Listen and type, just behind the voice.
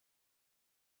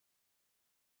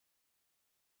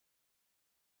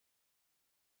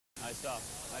Nice up.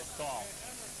 Nice call.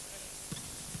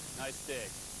 Nice dig.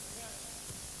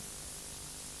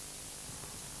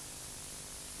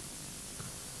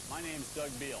 My name's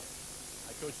Doug Beal.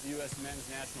 I coach the U.S. men's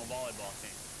national volleyball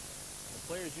team. The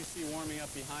players you see warming up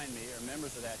behind me are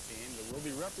members of that team that will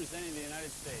be representing the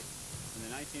United States in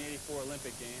the 1984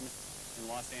 Olympic Games in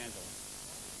Los Angeles.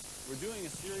 We're doing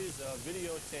a series of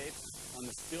videotapes on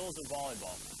the skills of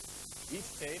volleyball. Each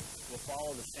tape will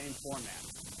follow the same format.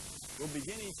 We'll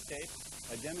begin each tape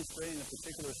by demonstrating the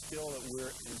particular skill that we're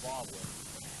involved with.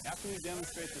 After we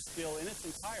demonstrate the skill in its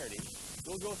entirety,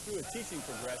 we'll go through a teaching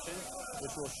progression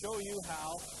which will show you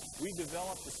how we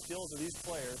develop the skills of these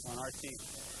players on our team.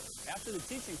 After the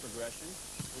teaching progression,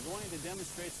 we're going to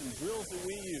demonstrate some drills that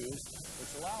we use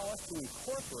which allow us to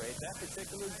incorporate that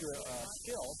particular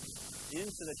skill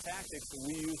into the tactics that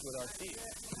we use with our team.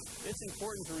 It's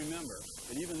important to remember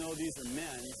that even though these are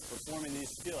men performing these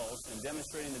skills and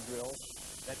demonstrating the drills,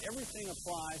 that everything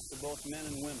applies to both men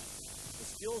and women. The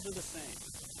skills are the same.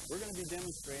 We're going to be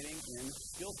demonstrating in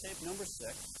skill tape number 6,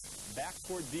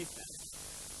 backcourt defense.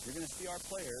 You're going to see our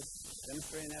players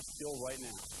demonstrating that skill right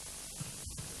now.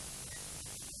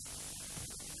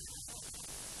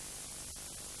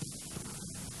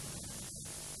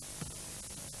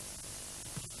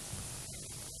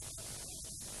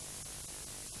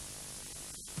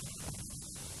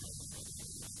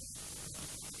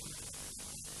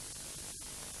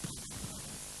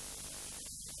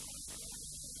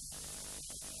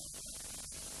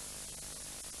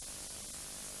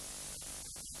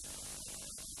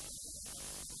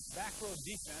 Back row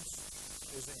defense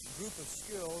is a group of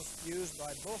skills used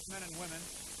by both men and women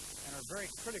and are very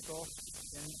critical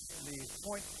in the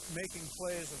point-making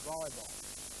plays of volleyball.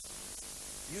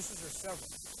 Uses are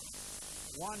several.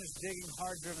 One is digging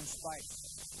hard-driven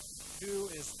spikes.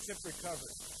 2 is chip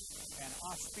recovery and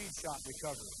off-speed shot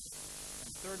recovery.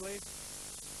 And thirdly,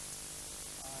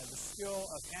 the skill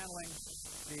of handling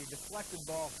the deflected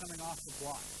ball coming off the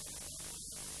block.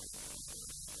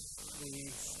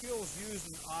 The skills used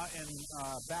in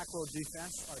back row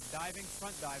defense are diving,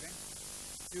 front diving,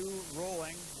 2,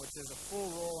 rolling, which is a full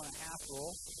roll and a half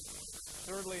roll,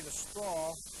 thirdly, the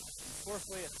sprawl, and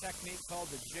fourthly, a technique called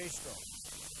the J-stroke.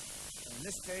 In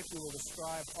this tape, we will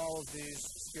describe all of these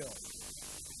skills.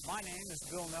 My name is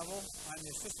Bill Neville. I'm the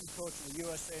assistant coach of the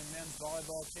USA men's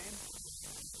volleyball team.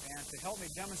 And to help me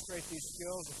demonstrate these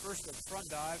skills, the first at front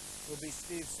dive will be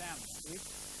Steve Salmon. Steve?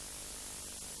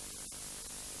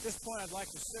 At this point, I'd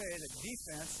like to say that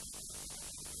defense,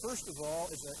 first of all,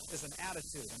 is an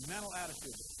attitude, a mental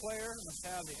attitude. The player must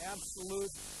have the absolute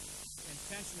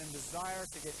intention and desire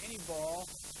to get any ball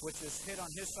which is hit on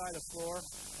his side of the floor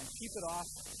and keep it off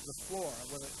the floor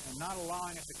and not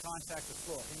allowing it to contact the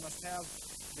floor. He must have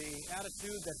the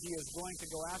attitude that he is going to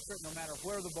go after it no matter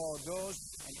where the ball goes,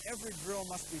 and every drill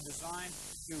must be designed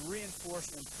to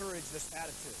reinforce and encourage this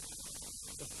attitude.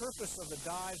 The purpose of the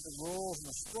dives, the rolls,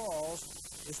 and the sprawls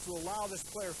is to allow this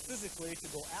player physically to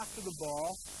go after the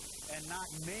ball and not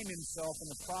maim himself in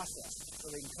the process so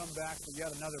they can come back for yet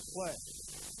another play.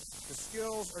 The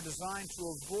skills are designed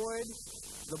to avoid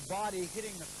the body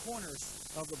hitting the corners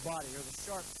of the body or the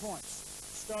sharp points,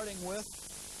 starting with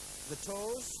the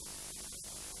toes,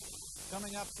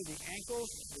 coming up to the ankles,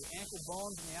 the ankle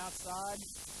bones on the outside,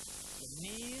 the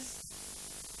knees,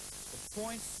 the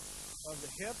points of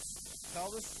the hips,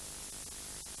 pelvis,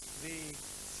 the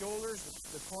shoulders,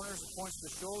 the corners, the points of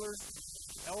the shoulders,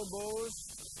 elbows,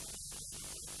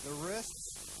 the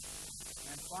wrists,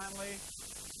 and finally,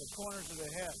 the corners of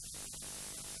the head.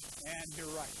 And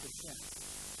you're right, the chin.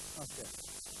 Okay.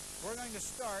 We're going to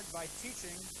start by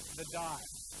teaching the dive.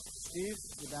 Steve,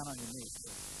 get down on your knees.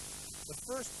 The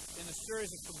first in a series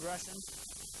of progressions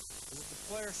is that the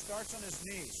player starts on his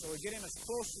knees. So we get him as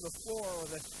close to the floor or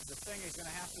the thing he's going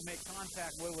to have to make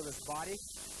contact with his body.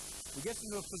 He gets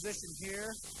into a position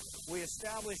here. We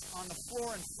establish on the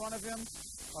floor in front of him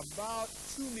about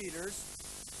 2 meters,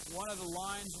 one of the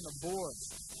lines on the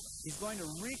boards. He's going to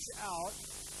reach out,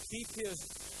 keep his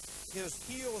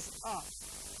heels up,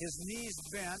 his knees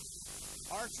bent,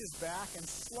 arch his back, and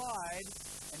slide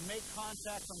and make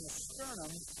contact from the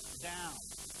sternum down.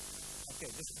 Okay,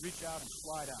 just reach out and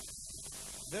slide out.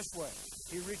 This way,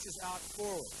 he reaches out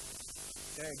forward.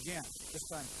 Okay, again, this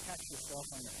time catch yourself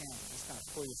on your hand. Just kind of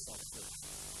pull yourself through.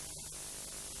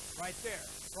 Right there,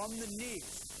 from the knees,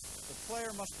 the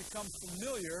player must become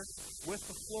familiar with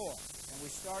the floor. And we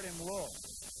start him low.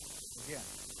 Again,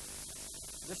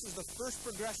 this is the first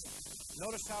progression.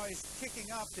 Notice how he's kicking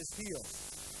up his heels.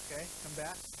 Okay, come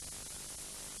back.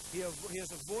 He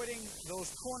is avoiding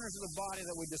those corners of the body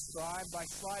that we described by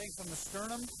sliding from the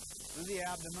sternum through the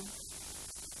abdomen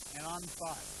and on the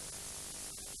thighs.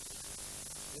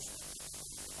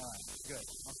 All right, good.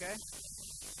 Okay?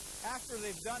 After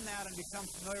they've done that and become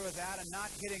familiar with that and not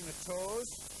hitting the toes,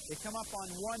 they come up on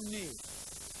one knee,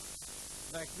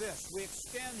 like this. We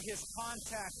extend his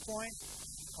contact point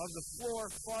of the floor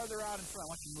farther out in front. I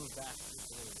want you to move back just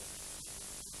a little bit.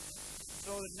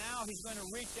 So that now he's going to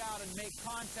reach out and make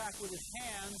contact with his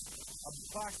hands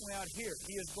approximately out here.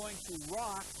 He is going to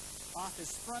rock off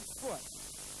his front foot.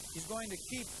 He's going to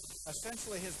keep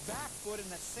essentially his back foot in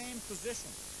that same position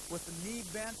with the knee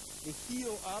bent, the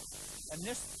heel up, and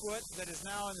this foot that is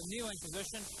now in the kneeling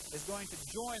position is going to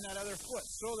join that other foot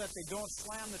so that they don't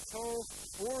slam the toe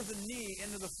or the knee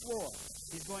into the floor.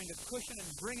 He's going to cushion and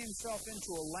bring himself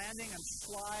into a landing and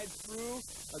slide through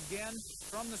again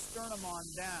from the sternum on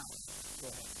down.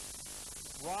 Go ahead.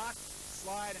 Rock,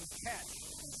 slide, and catch,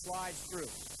 and slide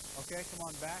through. Okay, come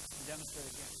on back and demonstrate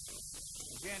again.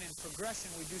 Again, in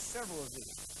progression, we do several of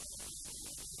these.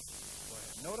 Go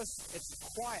ahead. Notice it's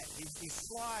quiet. He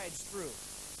slides through.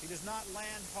 He does not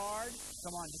land hard.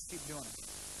 Come on, just keep doing it.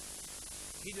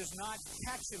 He does not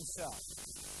catch himself.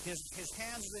 His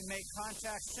hands, as they make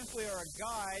contact, simply are a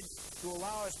guide to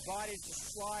allow his body to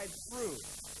slide through.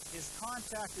 His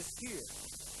contact is here.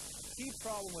 The key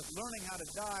problem with learning how to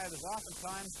dive is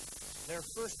oftentimes their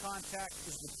first contact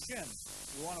is the chin.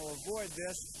 You want to avoid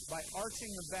this by arching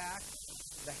the back.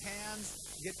 The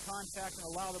hands get contact and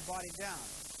allow the body down.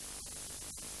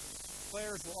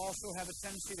 Players will also have a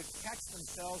tendency to catch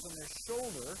themselves on their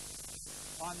shoulder,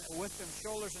 with their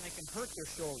shoulders, and they can hurt their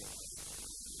shoulder.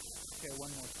 Okay, one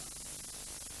more time.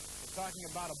 We're talking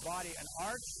about a body, an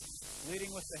arch, leading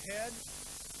with the head.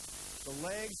 The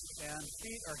legs and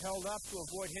feet are held up to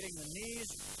avoid hitting the knees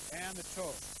and the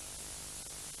toes.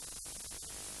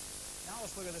 Now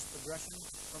let's look at this progression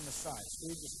from the side.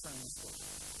 Steve, just turn this way.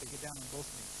 So get down on both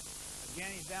knees.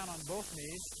 Again, he's down on both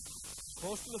knees,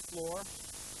 close to the floor.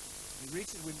 He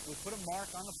reaches, we put a mark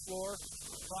on the floor,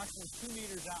 approximately 2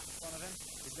 meters out in front of him.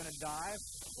 He's going to dive.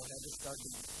 Go ahead, just start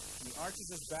doing it. He arches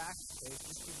his back. Okay,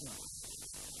 just keep doing it.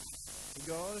 He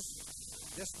goes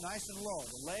just nice and low.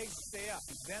 The legs stay up.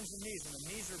 He bends the knees. When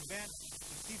the knees are bent,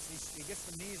 he gets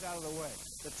the knees out of the way.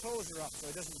 The toes are up so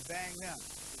he doesn't bang them.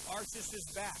 He arches his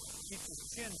back. Keeps his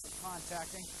chin from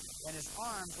contacting. And his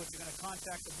arms, which are going to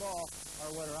contact the ball,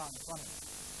 are what are out in front of him.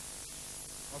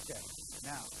 Okay,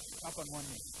 now, up on one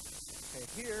knee. Okay,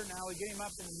 here, now we get him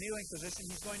up in the kneeling position.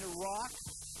 He's going to rock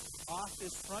off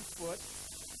his front foot,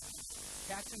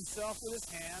 catch himself with his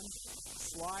hands,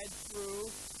 slide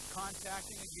through,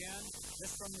 contacting again,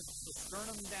 this from the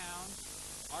sternum down,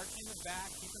 arching the back,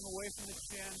 keeping away from the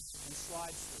chin, and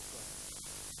slides through.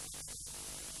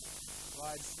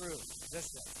 Slides through, this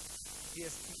way. He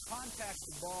contacts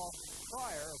the ball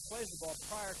prior, or plays the ball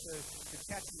prior to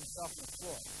catching himself on the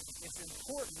floor. It's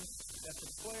important that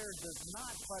the player does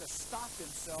not try to stop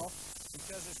himself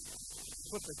because it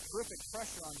puts a terrific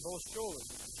pressure on both shoulders.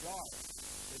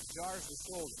 It jars the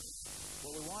shoulders.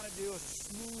 What we want to do is a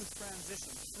smooth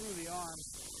transition through the arms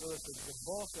so that the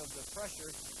bulk of the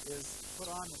pressure is put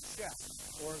on the chest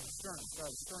or the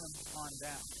sternum on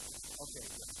down. Okay,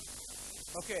 good.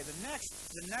 Okay, the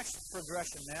next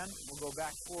progression then, we'll go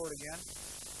back forward again.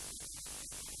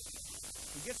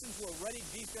 He gets into a ready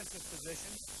defensive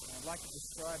position, and I'd like to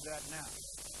describe that now.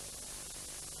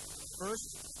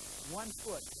 First, one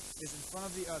foot is in front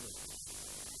of the other.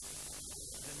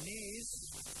 The knees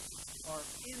are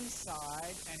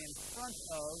inside and in front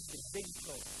of the big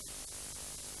toe.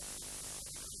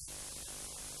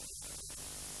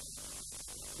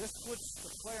 This puts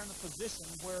the player in a position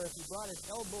where if he brought his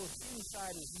elbows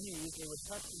inside his knees, they would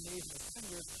touch the knees and his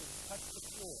fingers would touch the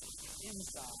floor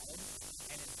inside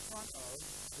and in front of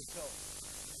the toe.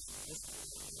 This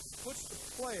puts the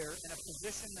player in a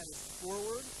position that is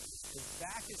forward, his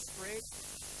back is straight,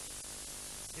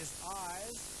 his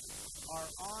eyes are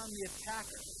on the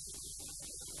attacker,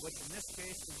 which in this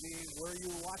case would be where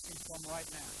you're watching from right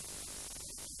now.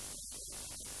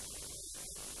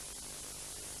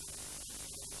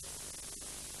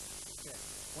 Okay.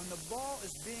 When the ball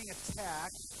is being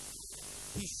attacked,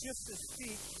 he shifts his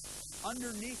feet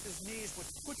underneath his knees, which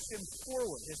puts him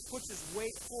forward. This puts his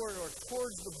weight forward or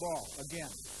towards the ball again.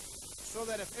 So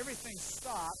that if everything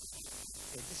stopped,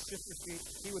 okay, just shift your feet,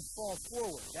 he would fall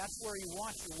forward. That's where you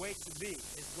want your weight to be,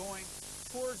 is going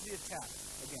towards the attacker.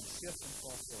 Again, shift and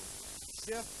fall forward.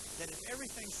 Shift, that if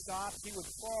everything stopped, he would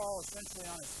fall essentially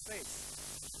on his face.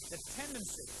 The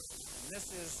tendency, and this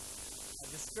is a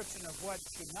description of what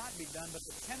should not be done, but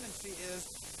the tendency is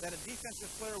that a defensive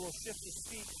player will shift his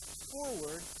feet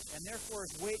forward, and therefore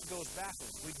his weight goes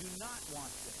backwards. We do not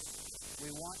want this. We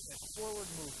want a forward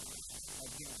movement.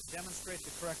 Again, demonstrate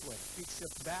the correct way. Feet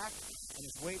shift back, and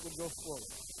his weight would go forward.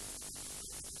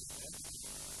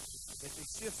 If he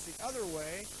shifts the other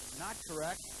way, not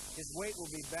correct, his weight will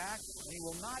be back, and he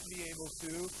will not be able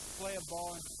to play a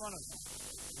ball in front of him.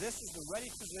 This is the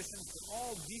ready position for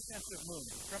all defensive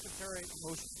movement, preparatory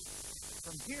motion.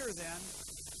 From here, then,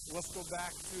 let's go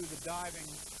back to the diving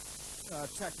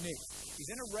technique. He's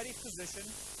in a ready position.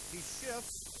 He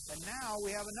shifts, and now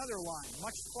we have another line,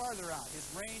 much farther out. His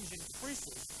range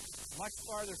increases much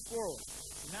farther forward.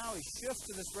 So now he shifts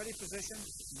to this ready position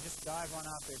and just dive on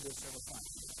out there, do it several times.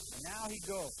 And now he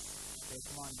goes. Okay,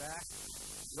 come on back.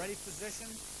 Ready position.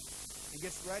 He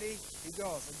gets ready. He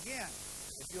goes. Again,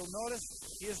 if you'll notice,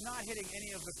 he is not hitting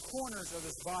any of the corners of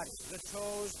his body. The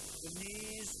toes, the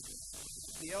knees,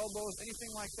 the elbows,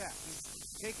 anything like that. He's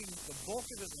taking the bulk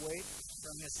of his weight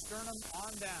from his sternum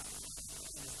on down.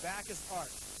 And his back is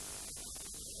arched.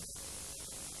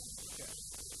 Okay.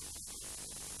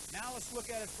 Now let's look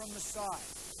at it from the side.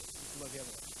 Let's look at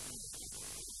it.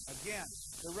 Again,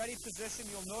 the ready position,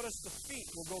 you'll notice the feet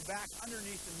will go back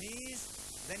underneath the knees.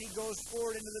 Then he goes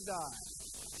forward into the dive.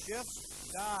 Shifts,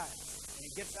 dives, and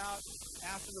he gets out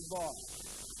after the ball.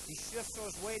 He shifts so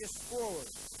his weight is forward,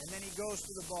 and then he goes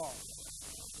to the ball.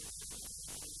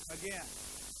 Again,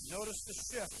 notice the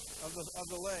shift of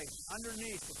the leg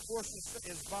underneath. It forces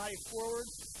his body forward,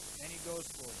 and he goes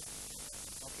forward.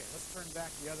 Okay, let's turn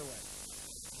back the other way.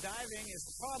 Diving is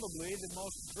probably the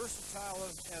most versatile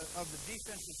of the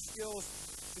defensive skills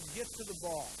to get to the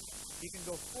ball. He can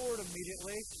go forward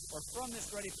immediately, or from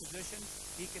this ready position,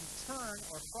 he can turn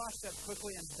or cross-step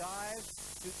quickly and dive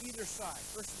to either side.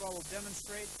 First of all, we'll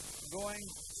demonstrate going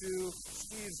to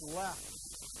Steve's left.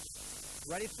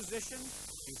 Ready position,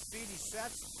 his feet he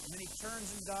sets, and then he turns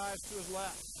and dives to his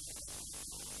left.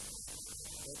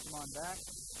 Okay, come on back.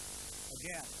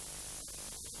 Again,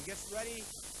 he gets ready,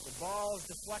 the ball is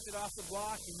deflected off the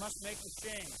block, he must make the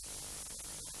change.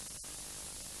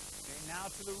 Okay, now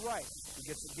to the right. He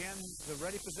gets again the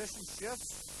ready position,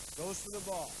 shifts, goes for the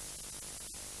ball.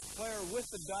 The player with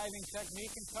the diving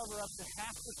technique can cover up to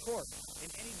half the court in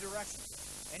any direction,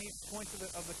 any point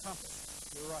of the compass.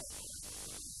 You're right.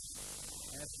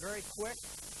 And it's very quick,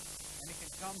 and it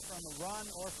can come from a run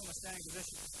or from a standing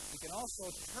position. He can also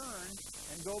turn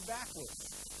and go backwards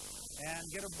and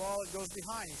get a ball that goes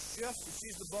behind. He shifts, he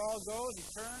sees the ball goes, he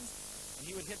turns, and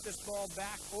he would hit this ball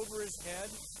back over his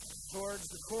head towards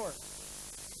the court.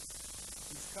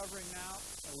 He's covering now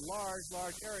a large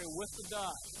area with the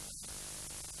dive.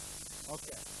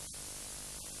 Okay.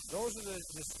 Those are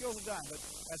the skills of diving. But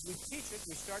as we teach it,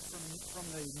 we start from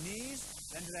the knees,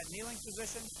 then to that kneeling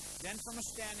position, then from a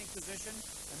standing position,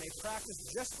 and they practice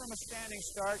just from a standing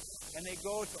start, and they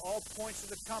go to all points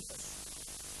of the compass.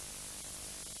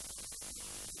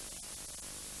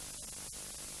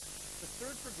 The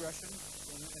third progression,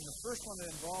 and the first one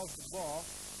that involves the ball,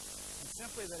 is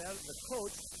simply that as the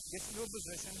coach gets into a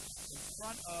position in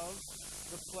front of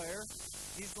the player,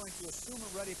 he's going to assume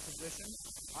a ready position.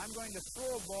 I'm going to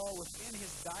throw a ball within his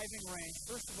diving range,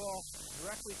 first of all,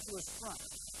 directly to his front.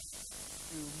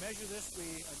 To measure this,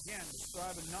 we, again,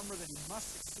 describe a number that he must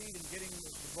succeed in getting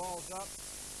the balls up,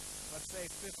 let's say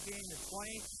 15 to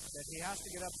 20, that he has to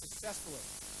get up successfully.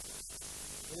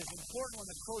 It is important when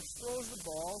the coach throws the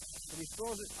ball that he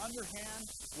throws it underhand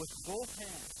with both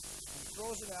hands and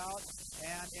throws it out,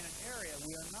 and in an area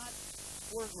we're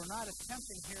not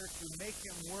attempting here to make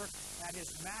him work at his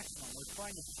maximum. We're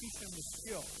trying to teach him the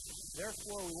skill.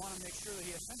 Therefore, we want to make sure that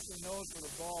he essentially knows where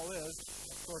the ball is.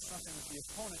 Of course, something that the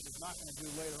opponent is not going to do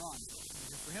later on.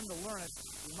 And for him to learn it,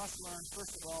 he must learn,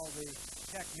 first of all, the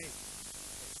technique.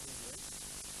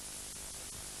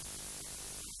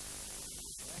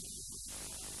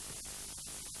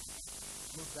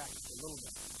 Move back a little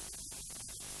bit.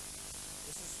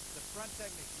 This is the front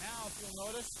technique. Now, if you'll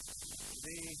notice,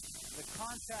 the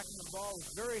contact in the ball is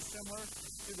very similar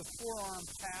to the forearm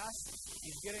pass.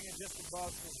 He's getting it just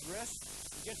above his wrist.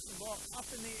 He gets the ball up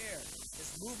in the air. His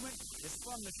movement is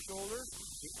from the shoulder.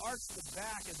 The arch of the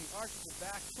back, as he arches the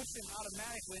back, puts him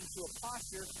automatically into a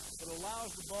posture that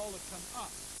allows the ball to come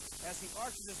up. As he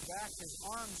arches his back, his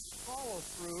arms follow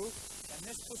through, and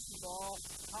this puts the ball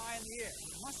high in the air.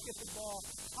 He must get the ball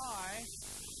high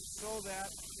so that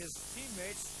his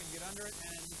teammates can get under it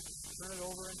and turn it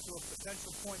over into a potential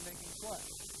point-making play.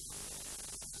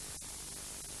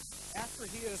 After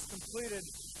he has completed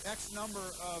X number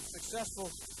of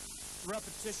successful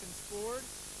repetitions forward,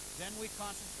 then we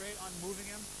concentrate on moving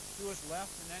him to his left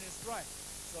and then his right.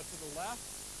 So to the left,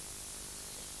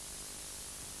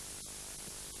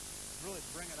 really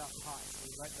bring it up high, so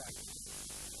he's right back.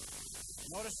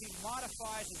 Notice he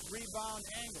modifies his rebound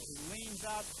angle. He leans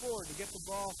out forward to get the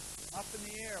ball up in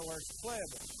the air where it's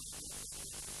playable.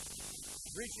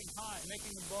 Reaching high,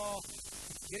 making the ball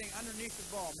getting underneath the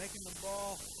ball, making the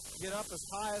ball get up as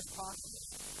high as possible.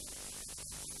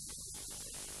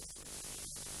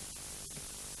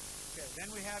 Okay,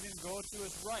 then we have him go to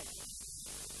his right.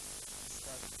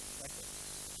 Start right there.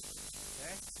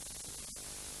 Okay?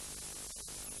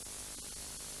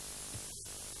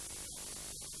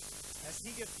 As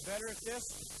he gets better at this,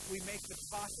 we make the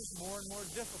tosses more and more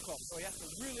difficult. So he has to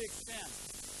really extend.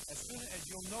 As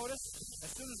you'll notice,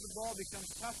 as soon as the ball becomes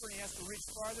tougher and he has to reach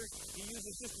farther, he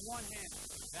uses just one hand.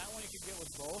 That one he could get with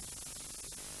both,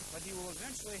 but he will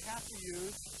eventually have to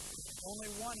use only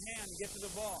one hand to get to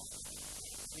the ball.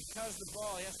 Because the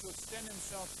ball, he has to extend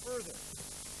himself further.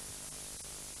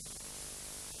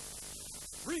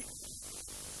 Reach.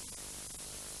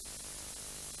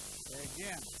 Okay,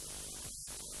 again.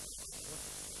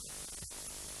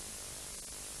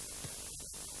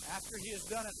 After he has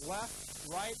done it left,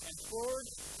 right, and forward,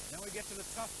 then we get to the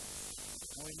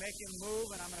toughness. And we make him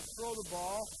move, and I'm going to throw the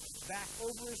ball back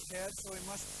over his head, so he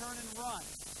must turn and run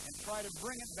and try to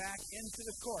bring it back into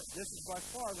the court. This is by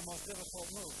far the most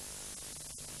difficult move.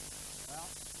 Well,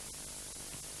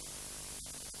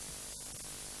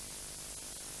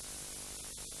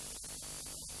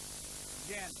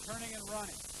 again, turning and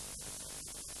running.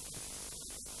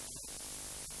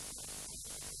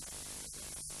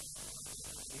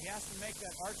 He has to make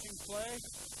that arching play.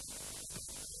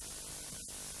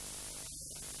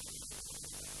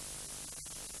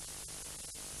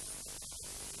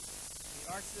 He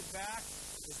arches it back.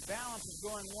 His balance is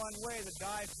going one way. The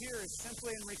dive here is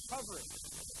simply in recovery.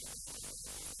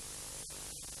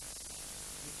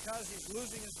 Because he's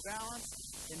losing his balance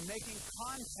in making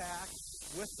contact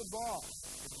with the ball.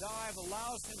 The dive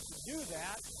allows him to do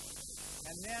that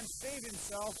and then save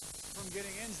himself from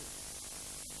getting injured.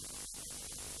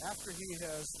 After he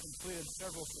has completed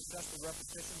several successful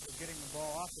repetitions of getting the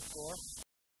ball off the floor,